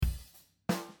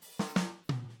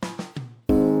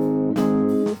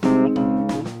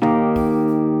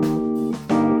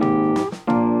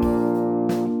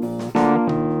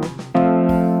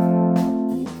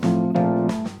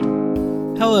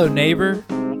Hello, neighbor.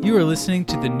 You are listening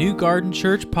to the New Garden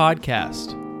Church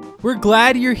podcast. We're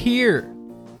glad you're here.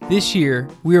 This year,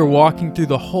 we are walking through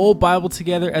the whole Bible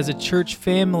together as a church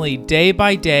family, day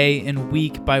by day and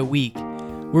week by week.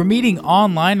 We're meeting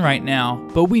online right now,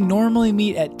 but we normally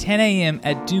meet at 10 a.m.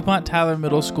 at DuPont Tyler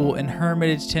Middle School in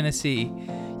Hermitage, Tennessee.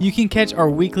 You can catch our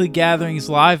weekly gatherings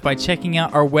live by checking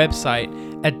out our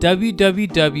website at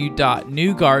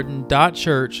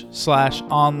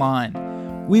www.newgarden.church/online.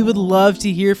 We would love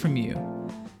to hear from you.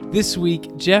 This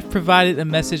week, Jeff provided a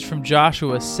message from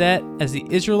Joshua set as the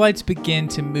Israelites begin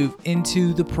to move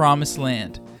into the Promised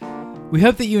Land. We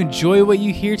hope that you enjoy what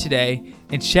you hear today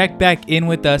and check back in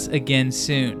with us again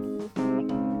soon.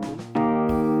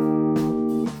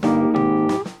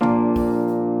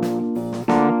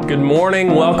 Good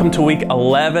morning. Welcome to week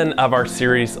 11 of our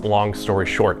series, Long Story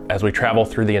Short, as we travel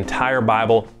through the entire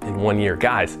Bible in 1 year.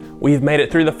 Guys, we've made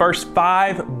it through the first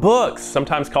 5 books,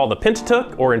 sometimes called the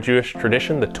Pentateuch, or in Jewish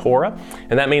tradition, the Torah.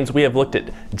 And that means we have looked at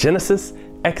Genesis,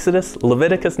 Exodus,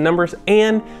 Leviticus, Numbers,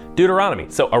 and Deuteronomy.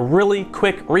 So a really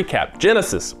quick recap.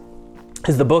 Genesis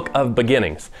is the book of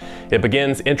beginnings. It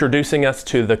begins introducing us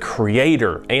to the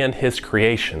Creator and His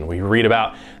creation. We read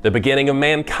about the beginning of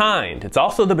mankind. It's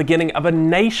also the beginning of a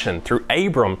nation through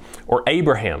Abram or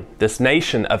Abraham. This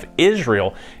nation of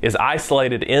Israel is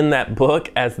isolated in that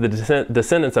book as the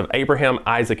descendants of Abraham,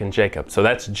 Isaac, and Jacob. So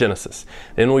that's Genesis.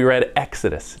 Then we read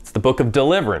Exodus. It's the book of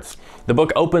deliverance. The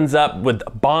book opens up with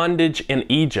bondage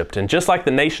in Egypt. And just like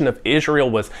the nation of Israel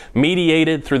was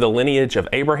mediated through the lineage of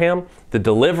Abraham, the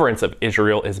deliverance of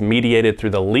Israel is mediated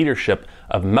through the leadership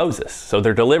of Moses. So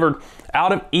they're delivered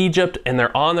out of Egypt and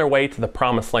they're on their way to the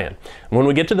Promised Land. And when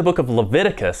we get to the book of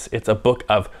Leviticus, it's a book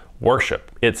of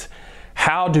worship. It's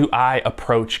how do I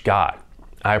approach God?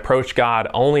 I approach God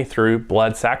only through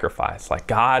blood sacrifice. Like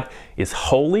God is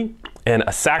holy and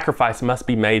a sacrifice must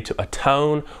be made to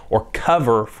atone or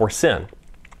cover for sin.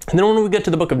 And then when we get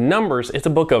to the book of Numbers, it's a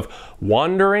book of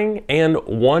wandering and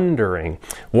wondering.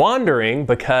 Wandering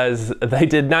because they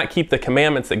did not keep the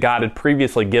commandments that God had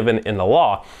previously given in the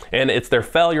law. And it's their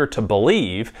failure to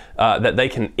believe that they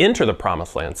can enter the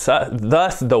Promised Land. So,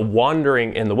 thus the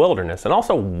wandering in the wilderness. And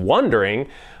also wondering,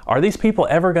 are these people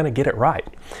ever going to get it right?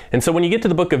 And so when you get to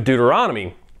the book of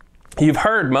Deuteronomy, you've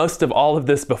heard most of all of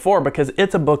this before because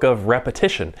it's a book of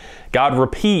repetition. God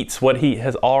repeats what He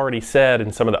has already said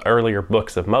in some of the earlier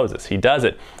books of Moses. He does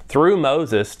it through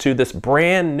Moses to this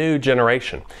brand new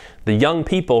generation. The young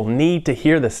people need to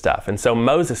hear this stuff. And so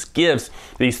Moses gives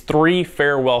these 3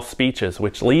 farewell speeches,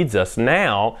 which leads us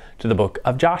now to the book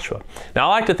of Joshua. Now,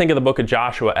 I like to think of the book of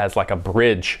Joshua as like a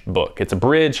bridge book. It's a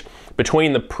bridge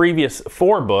between the previous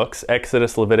 4 books,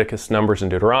 Exodus, Leviticus, Numbers,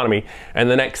 and Deuteronomy, and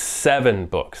the next 7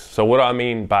 books. So what do I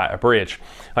mean by a bridge?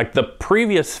 Like the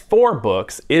previous 4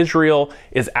 books, Israel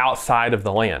is outside of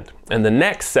the land. And the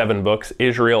next 7 books,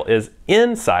 Israel is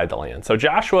inside the land. So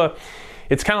Joshua,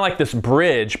 it's kind of like this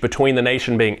bridge between the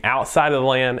nation being outside of the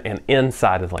land and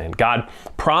inside of the land. God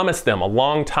promised them a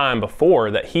long time before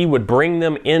that He would bring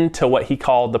them into what He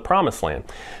called the Promised Land.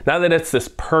 Not that it's this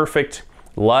perfect,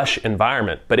 lush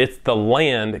environment, but it's the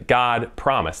land God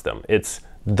promised them. It's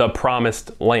the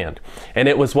promised land. And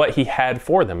it was what He had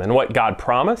for them. And what God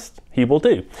promised, He will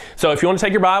do. So if you want to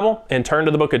take your Bible and turn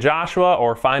to the book of Joshua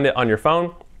or find it on your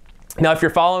phone. Now, if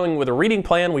you're following with a reading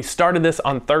plan, we started this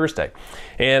on Thursday.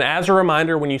 And as a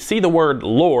reminder, when you see the word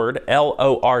Lord,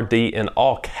 L-O-R-D, in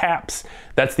all caps,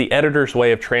 that's the editor's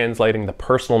way of translating the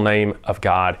personal name of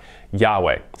God,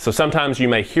 Yahweh. So sometimes you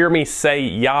may hear me say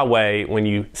Yahweh when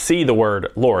you see the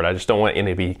word Lord. I just don't want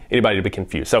anybody to be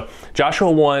confused. So Joshua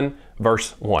 1,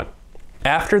 verse 1.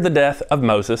 After the death of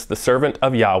Moses, the servant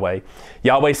of Yahweh,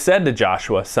 Yahweh said to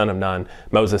Joshua, son of Nun,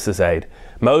 Moses' aide,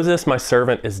 Moses, my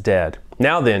servant, is dead.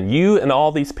 Now then, you and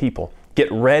all these people,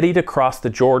 get ready to cross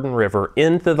the Jordan River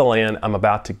into the land I'm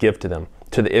about to give to them,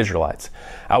 to the Israelites.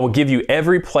 I will give you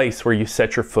every place where you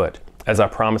set your foot, as I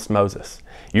promised Moses.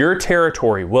 Your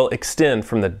territory will extend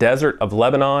from the desert of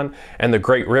Lebanon and the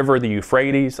great river, the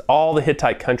Euphrates, all the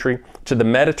Hittite country, to the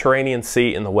Mediterranean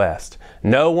Sea in the west.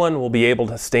 No one will be able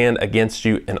to stand against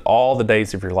you in all the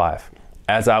days of your life.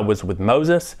 As I was with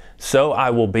Moses, so I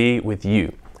will be with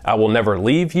you. I will never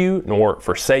leave you nor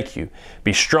forsake you.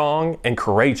 Be strong and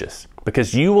courageous,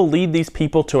 because you will lead these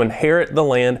people to inherit the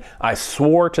land I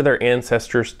swore to their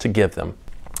ancestors to give them.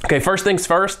 Okay, first things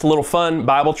first, a little fun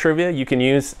Bible trivia you can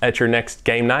use at your next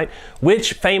game night.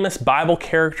 Which famous Bible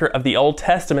character of the Old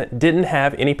Testament didn't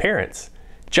have any parents?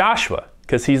 Joshua,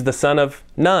 because he's the son of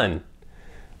Nun.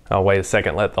 Oh, wait a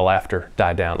second, let the laughter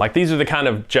die down. Like, these are the kind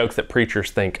of jokes that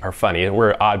preachers think are funny.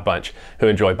 We're an odd bunch who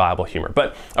enjoy Bible humor.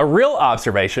 But a real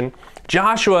observation,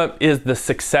 Joshua is the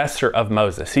successor of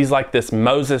Moses. He's like this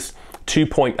Moses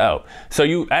 2.0.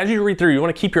 So as you read through, you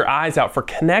want to keep your eyes out for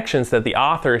connections that the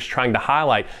author is trying to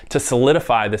highlight to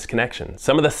solidify this connection.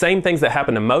 Some of the same things that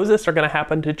happened to Moses are going to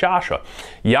happen to Joshua.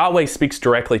 Yahweh speaks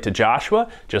directly to Joshua,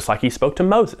 just like he spoke to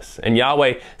Moses. And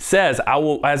Yahweh says,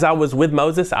 as I was with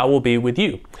Moses, I will be with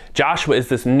you. Joshua is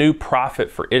this new prophet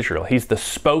for Israel. He's the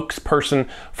spokesperson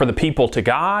for the people to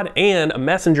God and a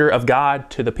messenger of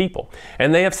God to the people.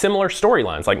 And they have similar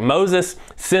storylines. Like Moses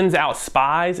sends out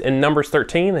spies in Numbers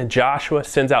 13, and Joshua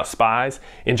sends out spies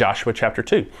in Joshua chapter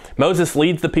 2. Moses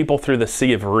leads the people through the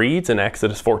Sea of Reeds in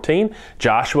Exodus 14.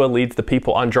 Joshua leads the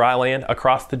people on dry land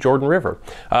across the Jordan River.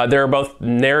 There are both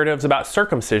narratives about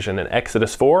circumcision in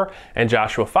Exodus 4 and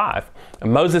Joshua 5.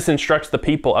 Moses instructs the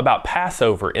people about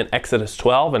Passover in Exodus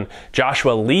 12, and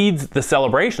Joshua leads the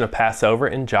celebration of Passover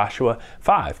in Joshua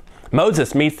 5.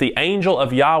 Moses meets the angel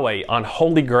of Yahweh on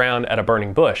holy ground at a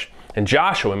burning bush. And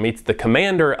Joshua meets the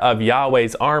commander of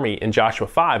Yahweh's army in Joshua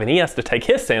 5, and he has to take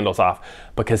his sandals off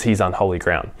because he's on holy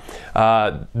ground.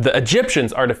 The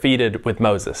Egyptians are defeated with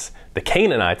Moses. The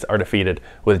Canaanites are defeated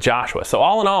with Joshua. So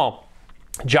all in all,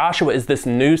 Joshua is this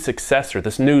new successor,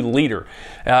 this new leader,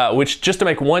 which, just to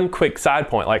make one quick side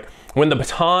point, like when the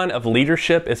baton of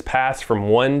leadership is passed from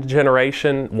one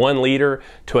generation, one leader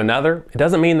to another, it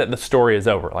doesn't mean that the story is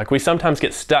over. Like we sometimes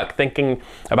get stuck thinking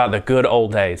about the good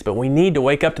old days, but we need to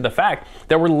wake up to the fact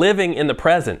that we're living in the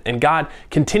present, and God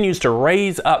continues to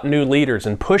raise up new leaders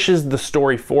and pushes the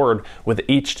story forward with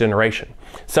each generation.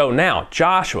 So now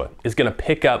Joshua is going to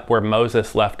pick up where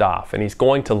Moses left off, and he's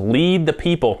going to lead the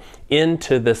people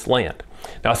into this land.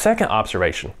 Now, a second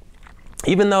observation.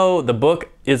 Even though the book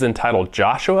is entitled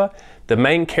Joshua, the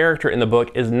main character in the book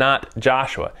is not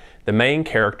Joshua. The main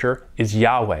character is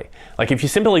Yahweh. Like if you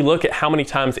simply look at how many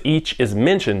times each is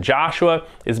mentioned, Joshua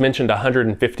is mentioned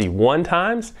 151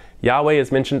 times, Yahweh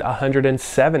is mentioned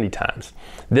 170 times.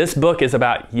 This book is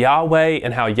about Yahweh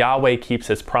and how Yahweh keeps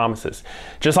his promises.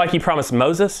 Just like he promised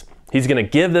Moses, he's going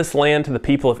to give this land to the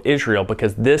people of Israel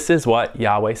because this is what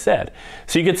Yahweh said.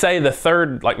 So you could say the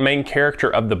third main character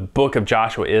of the book of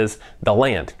Joshua is the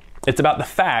land. It's about the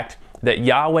fact that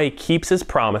Yahweh keeps his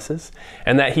promises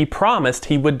and that he promised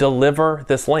he would deliver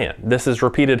this land. This is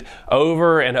repeated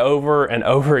over and over and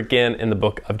over again in the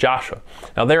book of Joshua.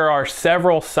 Now there are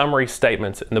several summary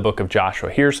statements in the book of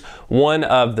Joshua. Here's one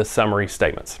of the summary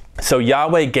statements. So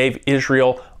Yahweh gave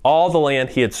Israel all the land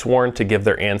he had sworn to give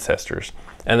their ancestors,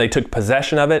 and they took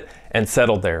possession of it and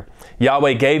settled there.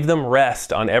 Yahweh gave them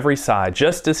rest on every side,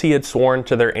 just as he had sworn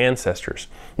to their ancestors.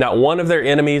 Not one of their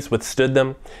enemies withstood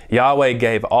them. Yahweh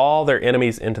gave all their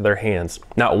enemies into their hands.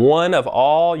 Not one of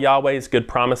all Yahweh's good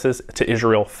promises to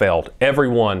Israel failed. Every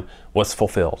one was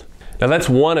fulfilled. Now that's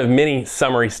one of many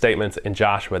summary statements in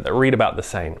Joshua that read about the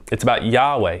same. It's about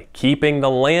Yahweh keeping the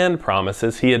land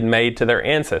promises he had made to their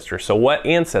ancestors. So what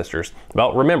ancestors?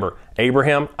 Well, remember,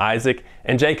 Abraham, Isaac,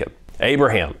 and Jacob.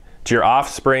 Abraham, to your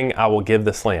offspring I will give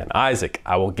this land. Isaac,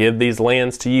 I will give these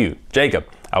lands to you. Jacob,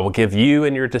 I will give you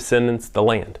and your descendants the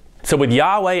land. So with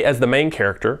Yahweh as the main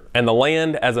character and the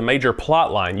land as a major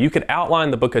plot line, you could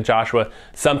outline the book of Joshua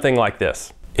something like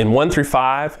this. In 1 through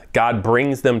 5, God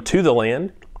brings them to the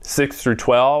land. 6 through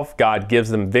 12, God gives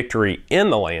them victory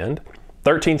in the land.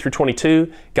 13 through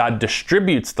 22, God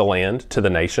distributes the land to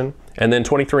the nation. And then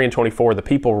 23 and 24, the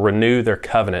people renew their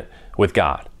covenant with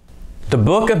God. The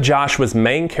book of Joshua's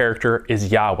main character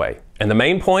is Yahweh. And the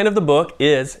main point of the book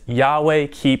is Yahweh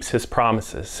keeps his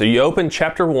promises. So you open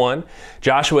chapter 1,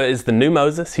 Joshua is the new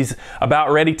Moses. He's about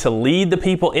ready to lead the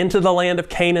people into the land of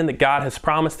Canaan that God has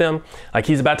promised them. Like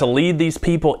he's about to lead these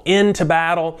people into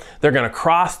battle. They're going to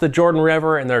cross the Jordan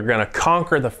River and they're going to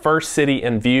conquer the first city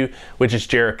in view, which is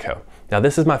Jericho. Now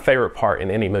this is my favorite part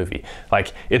in any movie.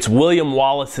 Like it's William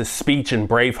Wallace's speech in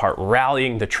Braveheart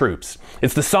rallying the troops.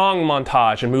 It's the song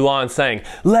montage in Mulan saying,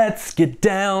 "Let's get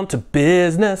down to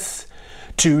business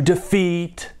to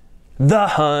defeat the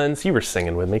Huns." You were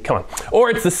singing with me, come on. Or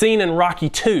it's the scene in Rocky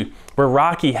 2 where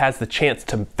Rocky has the chance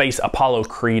to face Apollo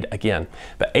Creed again.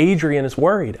 But Adrian is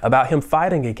worried about him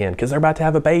fighting again because they're about to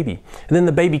have a baby. And then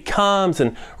the baby comes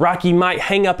and Rocky might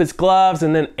hang up his gloves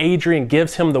and then Adrian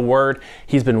gives him the word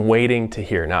he's been waiting to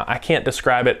hear. Now, I can't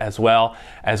describe it as well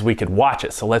as we could watch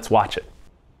it, so let's watch it.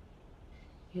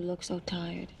 You look so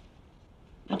tired.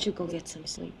 Why don't you go get some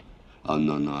sleep? Oh,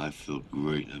 no, I feel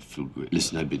great.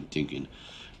 Listen, I've been thinking,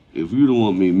 if you don't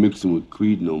want me mixing with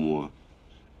Creed no more,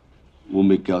 we'll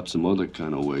make out some other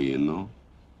kind of way, you know?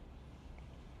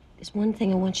 There's one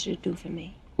thing I want you to do for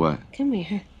me. What? Come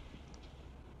here.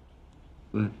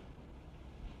 What?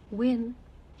 Win.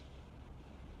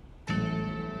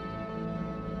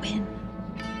 Win.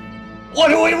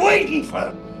 What are we waiting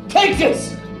for? Take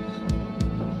this!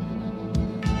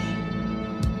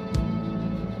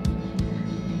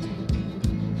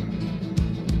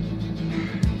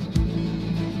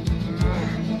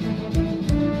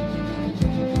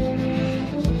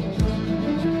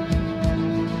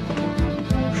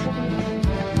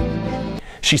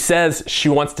 She says she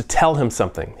wants to tell him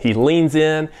something. He leans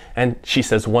in and she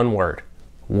says one word,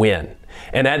 win.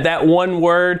 And at that one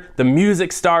word, the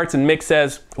music starts and Mick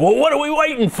says, well, what are we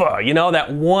waiting for? You know,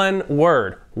 that one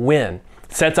word, win,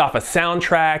 sets off a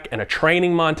soundtrack and a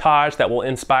training montage that will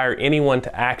inspire anyone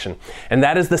to action. And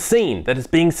that is the scene that is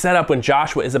being set up when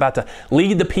Joshua is about to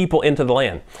lead the people into the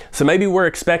land. So maybe we're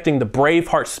expecting the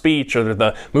Braveheart speech or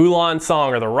the Mulan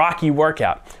song or the Rocky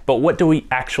workout. But what do we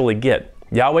actually get?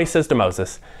 Yahweh says to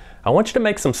Moses, I want you to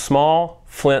make some small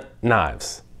flint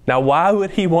knives. Now, why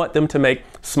would he want them to make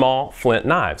small flint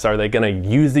knives? Are they going to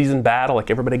use these in battle? Like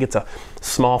everybody gets a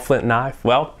small flint knife?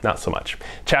 Well, not so much.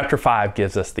 Chapter 5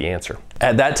 gives us the answer.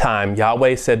 At that time,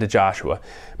 Yahweh said to Joshua,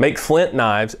 make flint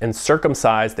knives and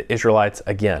circumcise the Israelites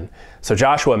again. So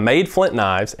Joshua made flint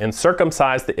knives and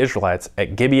circumcised the Israelites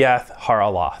at Gibeath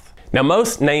Haraloth. Now,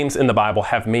 most names in the Bible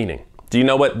have meaning. Do you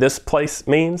know what this place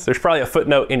means? There's probably a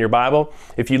footnote in your Bible.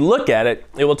 If you look at it,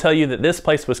 it will tell you that this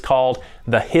place was called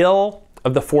the Hill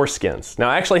of the Foreskins. Now,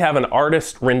 I actually have an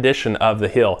artist rendition of the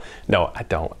hill. No, I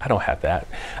don't have that.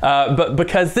 But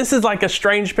because this is like a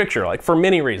strange picture, like for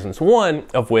many reasons. One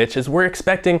of which is we're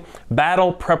expecting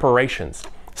battle preparations.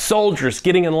 Soldiers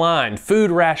getting in line,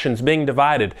 food rations being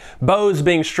divided, bows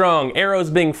being strung, arrows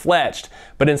being fletched.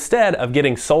 But instead of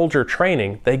getting soldier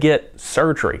training, they get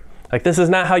surgery. Like, this is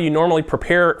not how you normally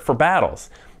prepare for battles.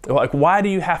 Like, why do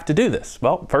you have to do this?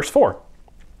 Well, verse 4.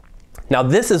 Now,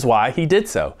 this is why he did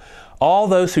so. All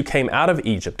those who came out of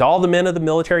Egypt, all the men of the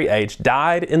military age,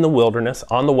 died in the wilderness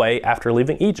on the way after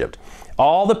leaving Egypt.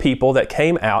 All the people that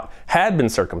came out had been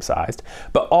circumcised,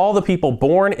 but all the people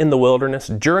born in the wilderness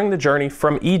during the journey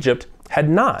from Egypt had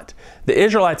not. The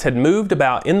Israelites had moved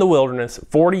about in the wilderness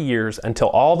 40 years until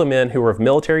all the men who were of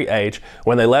military age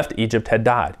when they left Egypt had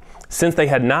died, since they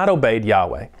had not obeyed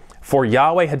Yahweh. For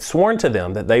Yahweh had sworn to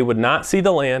them that they would not see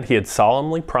the land he had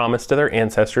solemnly promised to their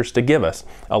ancestors to give us,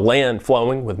 a land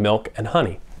flowing with milk and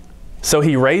honey. So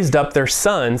he raised up their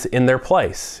sons in their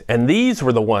place, and these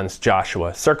were the ones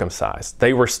Joshua circumcised.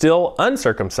 They were still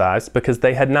uncircumcised because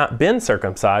they had not been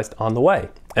circumcised on the way.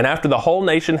 And after the whole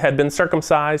nation had been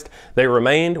circumcised, they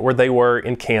remained where they were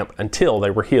in camp until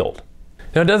they were healed.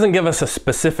 Now, it doesn't give us a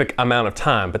specific amount of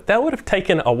time, but that would have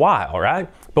taken a while, right?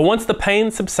 But once the pain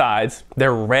subsides,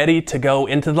 they're ready to go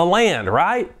into the land,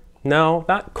 right? No,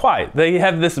 not quite. They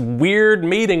have this weird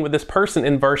meeting with this person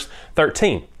in verse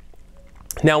 13.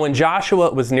 Now, when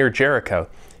Joshua was near Jericho,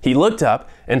 he looked up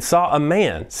and saw a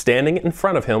man standing in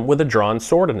front of him with a drawn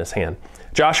sword in his hand.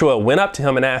 Joshua went up to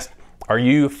him and asked, "Are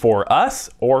you for us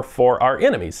or for our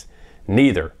enemies?"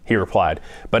 "Neither," he replied,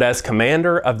 "but as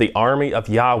commander of the army of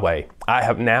Yahweh, I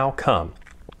have now come."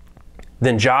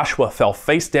 Then Joshua fell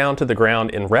face down to the ground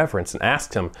in reverence and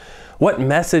asked him, "What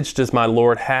message does my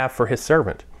Lord have for his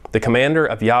servant?" The commander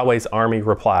of Yahweh's army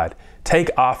replied,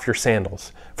 "Take off your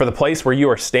sandals, for the place where you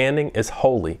are standing is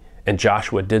holy." And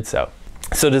Joshua did so.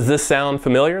 So does this sound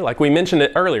familiar? Like we mentioned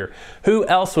it earlier, who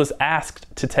else was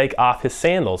asked to take off his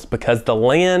sandals? Because the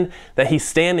land that he's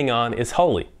standing on is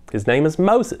holy. His name is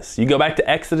Moses. You go back to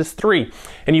Exodus 3,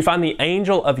 and you find the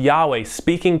angel of Yahweh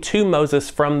speaking to Moses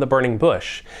from the burning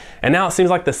bush. And now it seems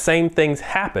like the same things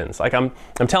happens. Like I'm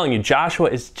telling you, Joshua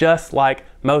is just like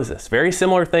Moses. Very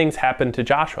similar things happened to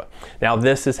Joshua. Now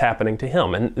this is happening to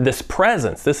him. And this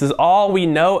presence, this is all we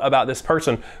know about this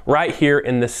person right here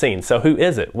in this scene. So who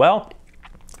is it? Well,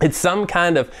 it's some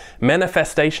kind of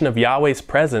manifestation of Yahweh's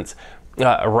presence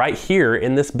right here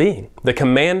in this being. The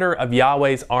commander of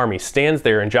Yahweh's army stands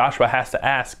there, and Joshua has to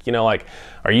ask,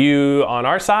 are you on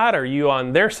our side or are you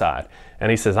on their side?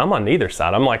 And he says, I'm on neither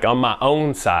side. I'm like on my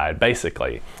own side,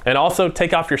 basically. And also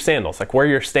take off your sandals, like where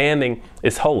you're standing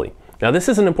is holy. Now this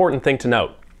is an important thing to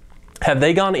note. Have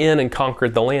they gone in and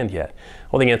conquered the land yet?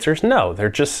 Well, the answer is no. They're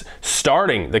just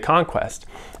starting the conquest.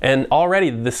 And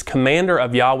already this commander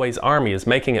of Yahweh's army is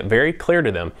making it very clear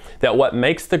to them that what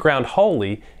makes the ground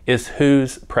holy is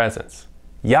whose presence?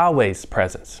 Yahweh's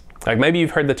presence. Like maybe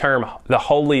you've heard the term the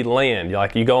Holy Land.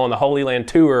 Like you go on the Holy Land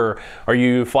tour or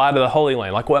you fly to the Holy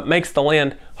Land. Like what makes the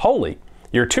land holy?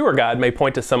 Your tour guide may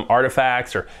point to some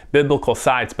artifacts or biblical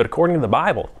sites, but according to the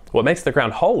Bible, what makes the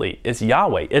ground holy is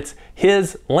Yahweh. It's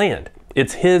His land.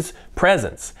 It's His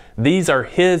presence. These are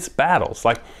His battles.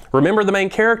 Like, remember the main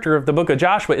character of the book of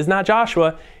Joshua is not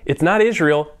Joshua, it's not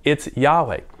Israel, it's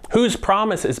Yahweh. Whose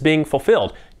promise is being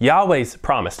fulfilled? Yahweh's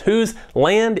promise. Whose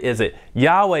land is it?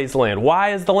 Yahweh's land.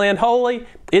 Why is the land holy?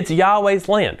 It's Yahweh's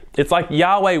land. It's like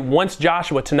Yahweh wants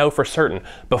Joshua to know for certain,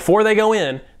 before they go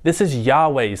in, this is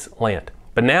Yahweh's land.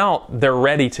 But now they're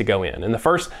ready to go in. And the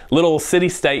first little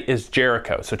city-state is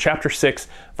Jericho. So chapter 6,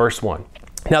 verse 1.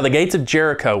 Now the gates of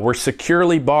Jericho were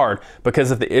securely barred because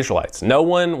of the Israelites. No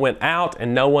one went out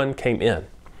and no one came in.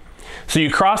 So you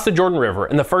cross the Jordan River,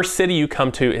 and the first city you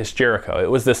come to is Jericho. It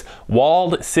was this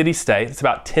walled city-state. It's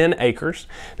about 10 acres.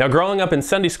 Now, growing up in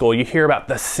Sunday school, you hear about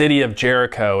the city of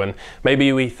Jericho, and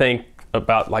maybe we think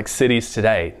about like cities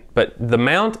today. But the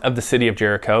amount of the city of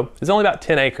Jericho is only about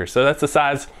 10 acres. So that's the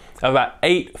size of about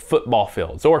 8 football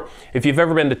fields. Or if you've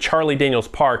ever been to Charlie Daniels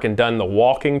Park and done the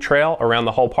walking trail around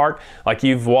the whole park, like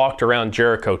you've walked around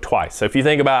Jericho twice. So if you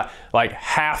think about like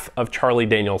half of Charlie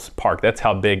Daniels Park, that's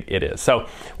how big it is. So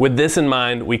with this in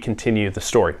mind, we continue the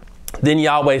story. Then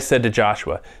Yahweh said to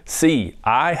Joshua, "See,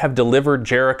 I have delivered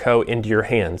Jericho into your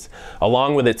hands,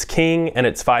 along with its king and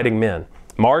its fighting men.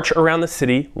 March around the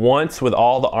city once with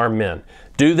all the armed men.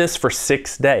 Do this for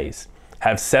 6 days.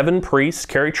 Have 7 priests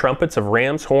carry trumpets of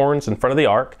ram's horns in front of the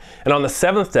ark, and on the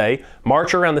 7th day,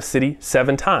 march around the city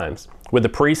 7 times, with the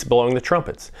priests blowing the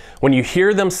trumpets. When you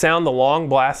hear them sound the long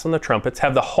blast on the trumpets,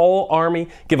 have the whole army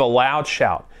give a loud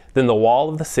shout. Then the wall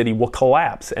of the city will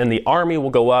collapse, and the army will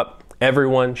go up,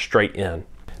 everyone straight in."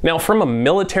 Now, from a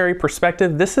military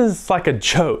perspective, this is like a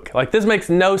joke. Like, this makes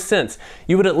no sense.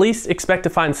 You would at least expect to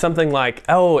find something like,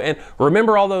 oh, and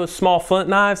remember all those small flint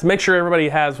knives? Make sure everybody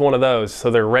has one of those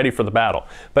so they're ready for the battle.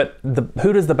 But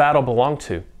who does the battle belong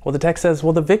to? Well, the text says,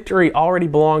 well, the victory already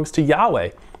belongs to Yahweh.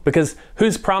 Because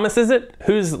whose promise is it?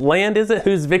 Whose land is it?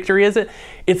 Whose victory is it?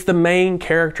 It's the main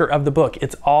character of the book.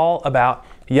 It's all about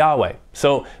Yahweh.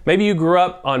 So maybe you grew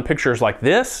up on pictures like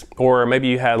this, or maybe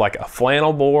you had like a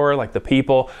flannel board, like the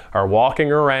people are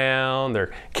walking around,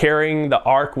 they're carrying the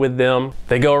ark with them.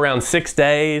 They go around 6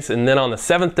 days, and then on the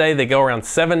 7th day, they go around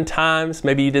 7 times.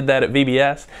 Maybe you did that at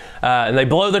VBS. And they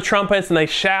blow the trumpets and they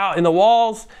shout in the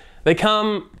walls. They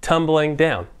come tumbling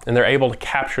down, and they're able to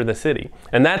capture the city.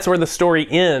 And that's where the story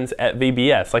ends at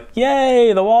VBS. Like,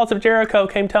 yay, the walls of Jericho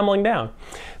came tumbling down.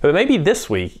 But maybe this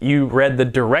week you read the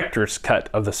director's cut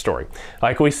of the story.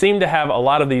 Like, we seem to have a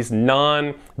lot of these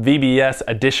non-VBS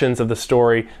editions of the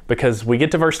story because we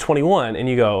get to verse 21 and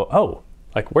you go, oh,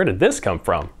 like, where did this come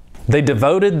from? They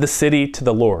devoted the city to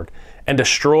the Lord and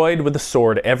destroyed with the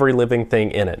sword every living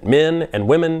thing in it, men and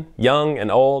women, young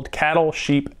and old, cattle,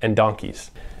 sheep, and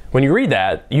donkeys. When you read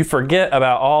that, you forget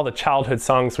about all the childhood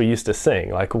songs we used to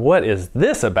sing. Like, what is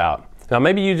this about? Now,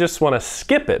 maybe you just want to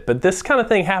skip it, but this kind of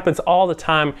thing happens all the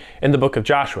time in the book of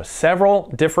Joshua. Several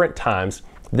different times,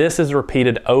 this is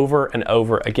repeated over and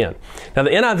over again. Now,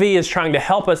 the NIV is trying to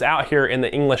help us out here in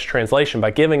the English translation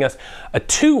by giving us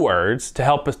 2 words to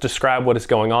help us describe what is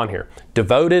going on here: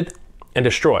 devoted and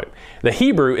destroyed. The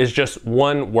Hebrew is just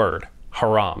one word: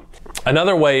 haram.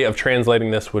 Another way of translating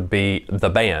this would be the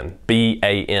ban,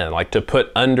 B-A-N, like to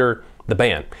put under the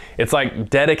ban. It's like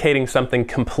dedicating something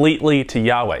completely to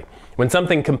Yahweh, when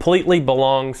something completely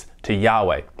belongs to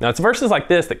Yahweh. Now, it's verses like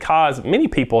this that cause many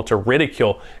people to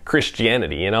ridicule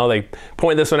Christianity. You know, they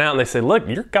point this one out and they say, look,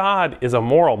 your God is a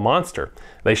moral monster.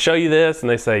 They show you this and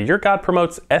they say, your God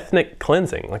promotes ethnic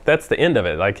cleansing. Like, that's the end of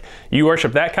it. Like, you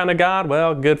worship that kind of God?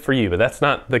 Well, good for you, but that's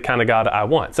not the kind of God I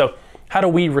want. So how do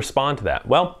we respond to that?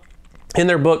 Well, in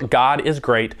their book, God is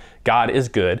Great, God is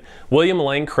Good, William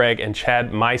Lane Craig and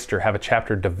Chad Meister have a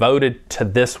chapter devoted to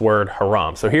this word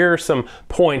haram. So here are some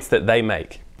points that they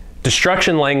make.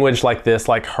 Destruction language like this,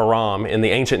 like haram, in the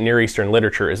ancient Near Eastern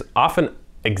literature is often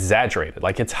exaggerated,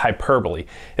 like it's hyperbole.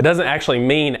 It doesn't actually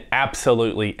mean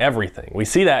absolutely everything. We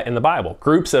see that in the Bible.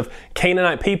 Groups of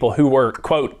Canaanite people who were,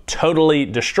 quote, totally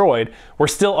destroyed were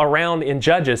still around in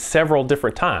Judges several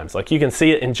different times. Like, you can see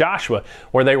it in Joshua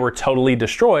where they were totally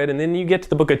destroyed, and then you get to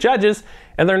the book of Judges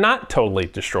and they're not totally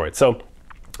destroyed. So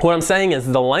what I'm saying is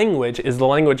the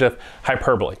language of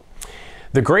hyperbole.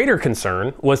 The greater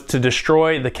concern was to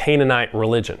destroy the Canaanite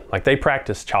religion. Like, they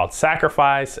practiced child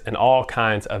sacrifice and all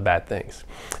kinds of bad things.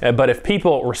 But if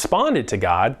people responded to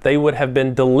God, they would have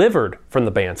been delivered from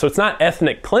the ban. So it's not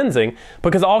ethnic cleansing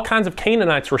because all kinds of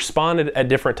Canaanites responded at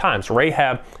different times.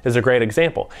 Rahab is a great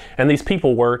example. And these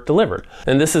people were delivered.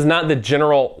 And this is not the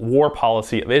general war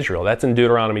policy of Israel. That's in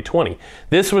Deuteronomy 20.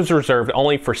 This was reserved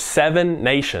only for 7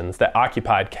 nations that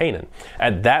occupied Canaan.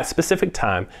 At that specific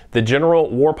time, the general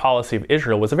war policy of Israel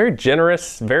was a very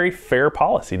generous, very fair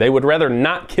policy. They would rather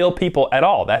not kill people at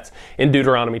all. That's in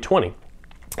Deuteronomy 20.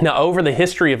 Now, over the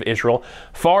history of Israel,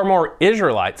 far more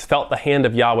Israelites felt the hand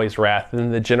of Yahweh's wrath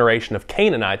than the generation of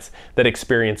Canaanites that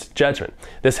experienced judgment.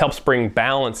 This helps bring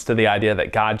balance to the idea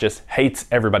that God just hates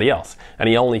everybody else and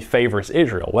he only favors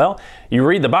Israel. Well, you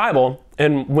read the Bible,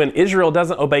 and when Israel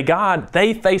doesn't obey God,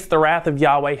 they face the wrath of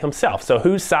Yahweh himself. So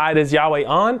whose side is Yahweh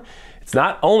on? It's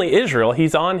not only Israel,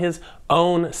 he's on his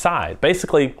own side.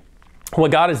 Basically,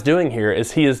 what God is doing here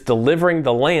is he is delivering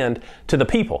the land to the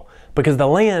people, because the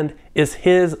land is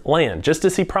his land, just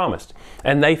as he promised.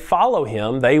 And they follow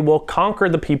him, they will conquer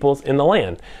the peoples in the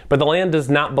land. But the land does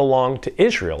not belong to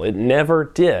Israel. It never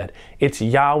did. It's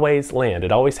Yahweh's land.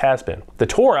 It always has been. The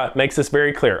Torah makes this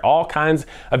very clear. All kinds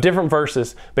of different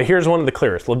verses, but here's one of the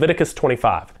clearest. Leviticus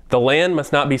 25. The land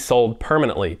must not be sold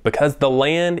permanently, because the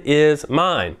land is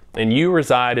mine, and you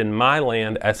reside in my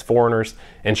land as foreigners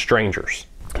and strangers.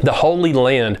 The Holy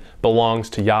Land belongs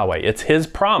to Yahweh. It's his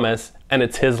promise, and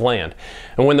it's his land.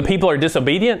 And when the people are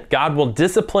disobedient, God will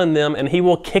discipline them and he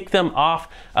will kick them off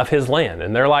of his land.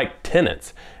 And they're like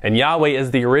tenants. And Yahweh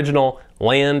is the original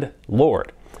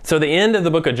landlord. So the end of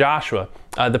the book of Joshua,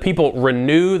 the people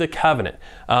renew the covenant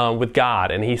with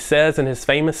God. And he says in his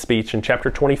famous speech in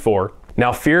chapter 24,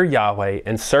 "Now fear Yahweh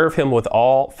and serve him with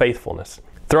all faithfulness.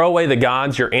 Throw away the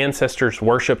gods your ancestors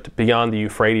worshipped beyond the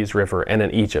Euphrates River and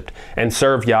in Egypt, and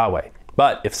serve Yahweh.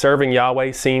 But if serving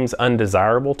Yahweh seems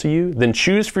undesirable to you, then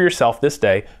choose for yourself this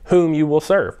day whom you will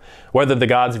serve, whether the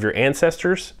gods of your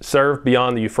ancestors served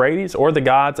beyond the Euphrates or the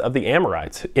gods of the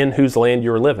Amorites in whose land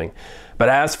you are living. But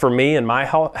as for me and my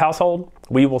household,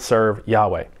 we will serve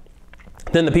Yahweh."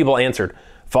 Then the people answered,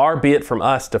 "Far be it from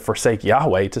us to forsake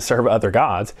Yahweh to serve other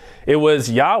gods. It was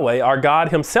Yahweh, our God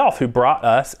himself, who brought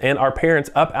us and our parents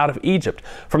up out of Egypt,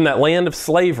 from that land of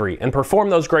slavery, and performed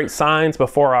those great signs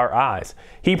before our eyes.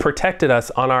 He protected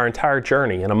us on our entire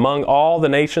journey and among all the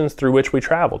nations through which we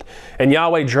traveled. And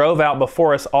Yahweh drove out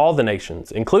before us all the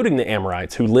nations, including the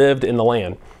Amorites who lived in the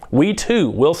land. We too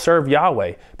will serve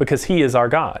Yahweh, because he is our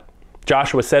God."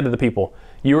 Joshua said to the people,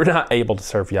 "You are not able to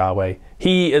serve Yahweh.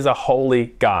 He is a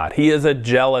holy God. He is a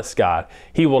jealous God.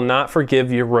 He will not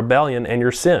forgive your rebellion and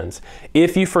your sins.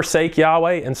 If you forsake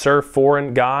Yahweh and serve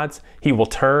foreign gods, he will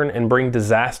turn and bring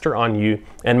disaster on you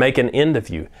and make an end of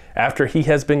you after he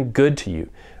has been good to you."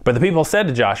 But the people said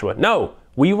to Joshua, "No,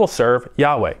 we will serve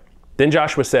Yahweh." Then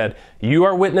Joshua said, "You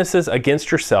are witnesses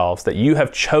against yourselves that you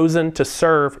have chosen to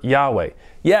serve Yahweh."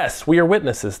 "Yes, we are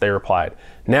witnesses," they replied.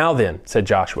 "Now then," said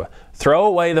Joshua, "throw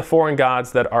away the foreign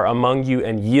gods that are among you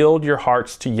and yield your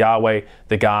hearts to Yahweh,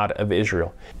 the God of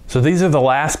Israel." So these are the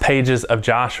last pages of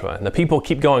Joshua, and the people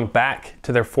keep going back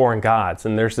to their foreign gods,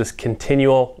 and there's this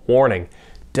continual warning.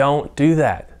 Don't do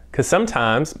that. Because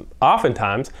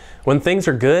oftentimes, when things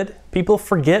are good, people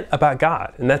forget about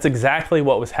God. And that's exactly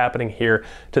what was happening here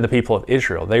to the people of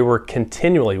Israel. They were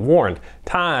continually warned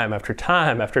time after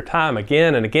time after time,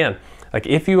 again and again. Like,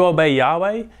 if you obey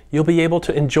Yahweh, you'll be able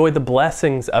to enjoy the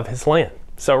blessings of his land.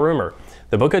 So remember,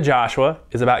 the book of Joshua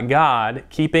is about God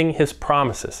keeping his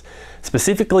promises,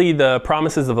 specifically the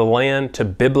promises of the land to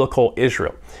biblical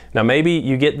Israel. Now, maybe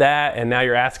you get that and now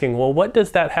you're asking, well, what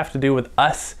does that have to do with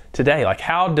us today? Like,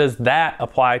 how does that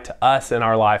apply to us in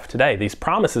our life today? These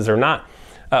promises are not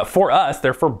for us,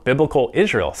 they're for biblical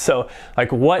Israel. So,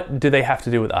 like, what do they have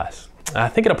to do with us? I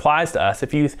think it applies to us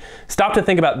if you stop to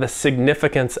think about the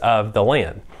significance of the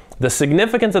land. The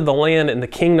significance of the land in the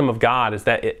kingdom of God is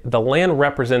that the land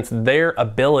represents their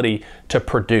ability to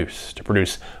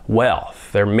produce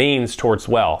wealth, their means towards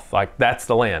wealth. Like, that's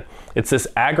the land. It's this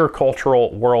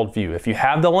agricultural worldview. If you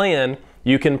have the land,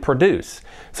 you can produce.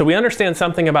 So we understand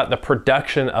something about the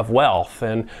production of wealth,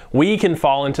 and we can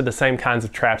fall into the same kinds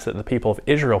of traps that the people of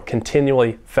Israel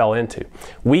continually fell into.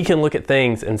 We can look at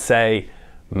things and say,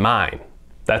 mine.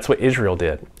 That's what Israel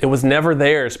did. It was never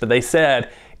theirs, but they said,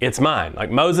 it's mine.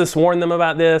 Like, Moses warned them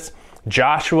about this.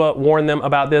 Joshua warned them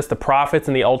about this. The prophets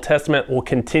in the Old Testament will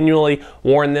continually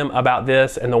warn them about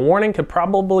this. And the warning could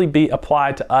probably be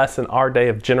applied to us in our day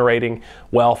of generating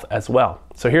wealth as well.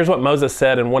 So here's what Moses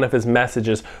said in one of his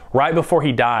messages right before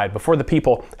he died, before the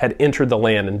people had entered the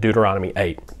land in Deuteronomy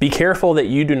 8. "Be careful that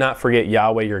you do not forget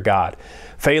Yahweh your God,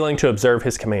 failing to observe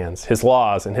his commands, his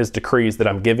laws, and his decrees that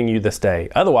I'm giving you this day.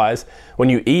 Otherwise, when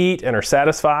you eat and are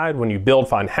satisfied, when you build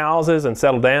fine houses and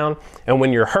settle down, and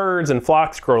when your herds and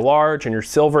flocks grow large, and your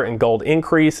silver and gold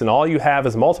increase, and all you have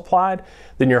is multiplied,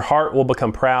 then your heart will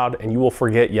become proud, and you will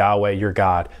forget Yahweh your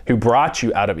God, who brought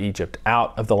you out of Egypt,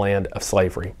 out of the land of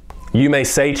slavery. You may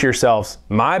say to yourselves,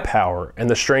 my power and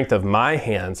the strength of my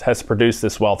hands has produced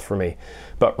this wealth for me.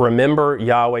 But remember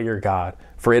Yahweh your God,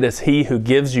 for it is he who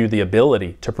gives you the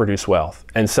ability to produce wealth,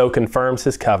 and so confirms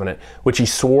his covenant, which he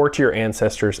swore to your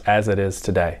ancestors as it is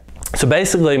today." So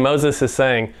basically, Moses is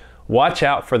saying, watch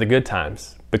out for the good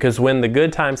times, because when the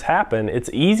good times happen, it's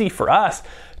easy for us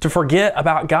to forget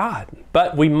about God.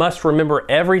 But we must remember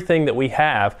everything that we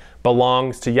have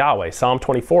belongs to Yahweh. Psalm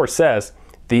 24 says,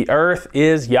 the earth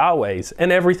is Yahweh's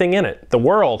and everything in it, the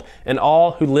world and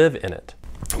all who live in it.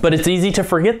 But it's easy to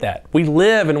forget that. We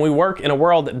live and we work in a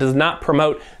world that does not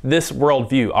promote this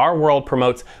worldview. Our world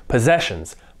promotes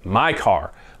possessions, my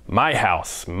car, my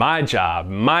house, my job,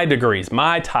 my degrees,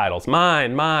 my titles,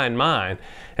 mine.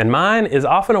 And mine is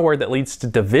often a word that leads to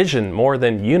division more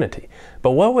than unity.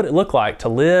 But what would it look like to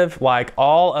live like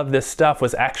all of this stuff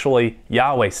was actually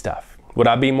Yahweh stuff? Would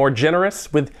I be more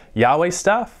generous with Yahweh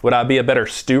stuff? Would I be a better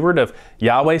steward of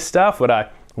Yahweh stuff? Would I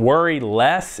worry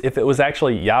less if it was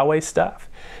actually Yahweh stuff?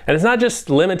 And it's not just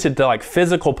limited to like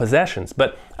physical possessions,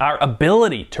 but our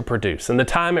ability to produce and the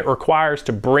time it requires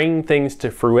to bring things to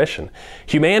fruition.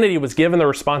 Humanity was given the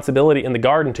responsibility in the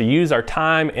garden to use our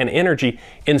time and energy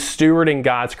in stewarding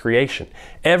God's creation.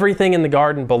 Everything in the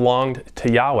garden belonged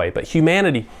to Yahweh, but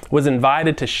humanity was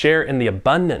invited to share in the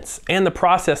abundance and the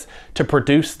process to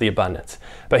produce the abundance.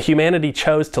 But humanity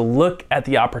chose to look at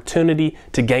the opportunity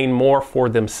to gain more for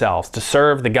themselves, to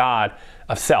serve the God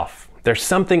of self. There's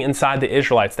something inside the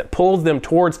Israelites that pulls them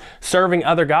towards serving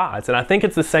other gods. And I think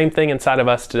it's the same thing inside of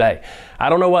us today. I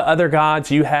don't know what other gods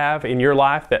you have in your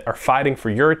life that are fighting for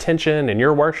your attention and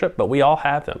your worship, but we all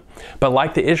have them. But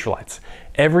like the Israelites,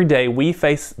 every day we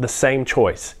face the same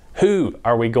choice. Who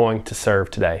are we going to serve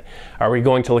today? Are we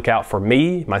going to look out for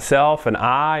me, myself, and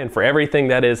I, and for everything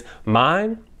that is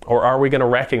mine? Or are we going to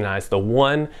recognize the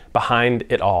one behind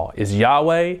it all? Is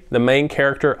Yahweh the main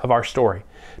character of our story?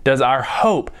 Does our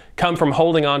hope come from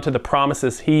holding on to the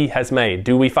promises He has made?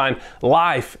 Do we find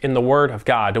life in the Word of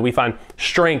God? Do we find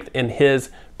strength in His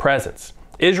presence?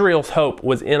 Israel's hope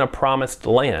was in a promised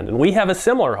land, and we have a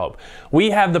similar hope.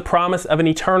 We have the promise of an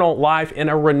eternal life in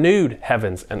a renewed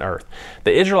heavens and earth.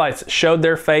 The Israelites showed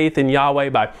their faith in Yahweh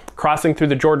by crossing through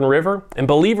the Jordan River, and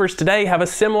believers today have a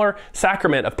similar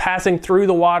sacrament of passing through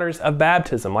the waters of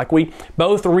baptism. Like we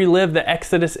both relive the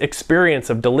Exodus experience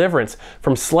of deliverance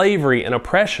from slavery and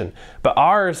oppression, but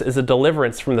ours is a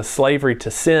deliverance from the slavery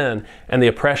to sin and the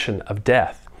oppression of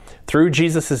death. Through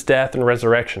Jesus' death and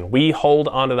resurrection, we hold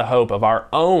on to the hope of our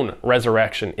own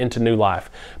resurrection into new life.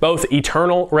 Both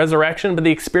eternal resurrection, but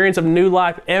the experience of new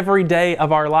life every day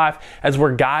of our life as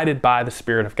we're guided by the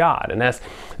Spirit of God. And as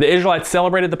the Israelites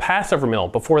celebrated the Passover meal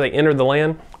before they entered the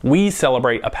land, we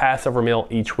celebrate a Passover meal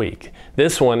each week.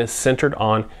 This one is centered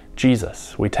on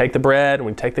Jesus. We take the bread and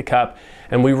we take the cup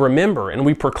and we remember and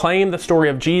we proclaim the story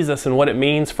of Jesus and what it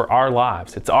means for our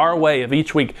lives. It's our way of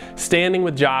each week standing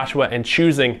with Joshua and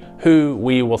choosing who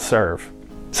we will serve.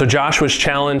 So Joshua's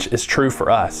challenge is true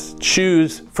for us.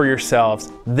 Choose for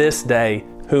yourselves this day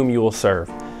whom you will serve,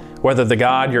 whether the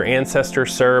God your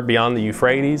ancestors served beyond the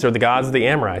Euphrates or the gods of the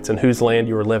Amorites in whose land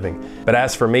you are living. But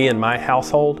as for me and my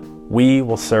household, we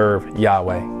will serve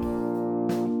Yahweh.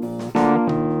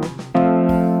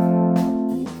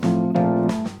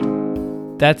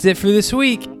 That's it for this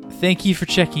week. Thank you for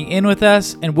checking in with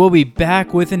us, and we'll be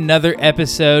back with another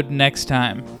episode next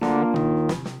time.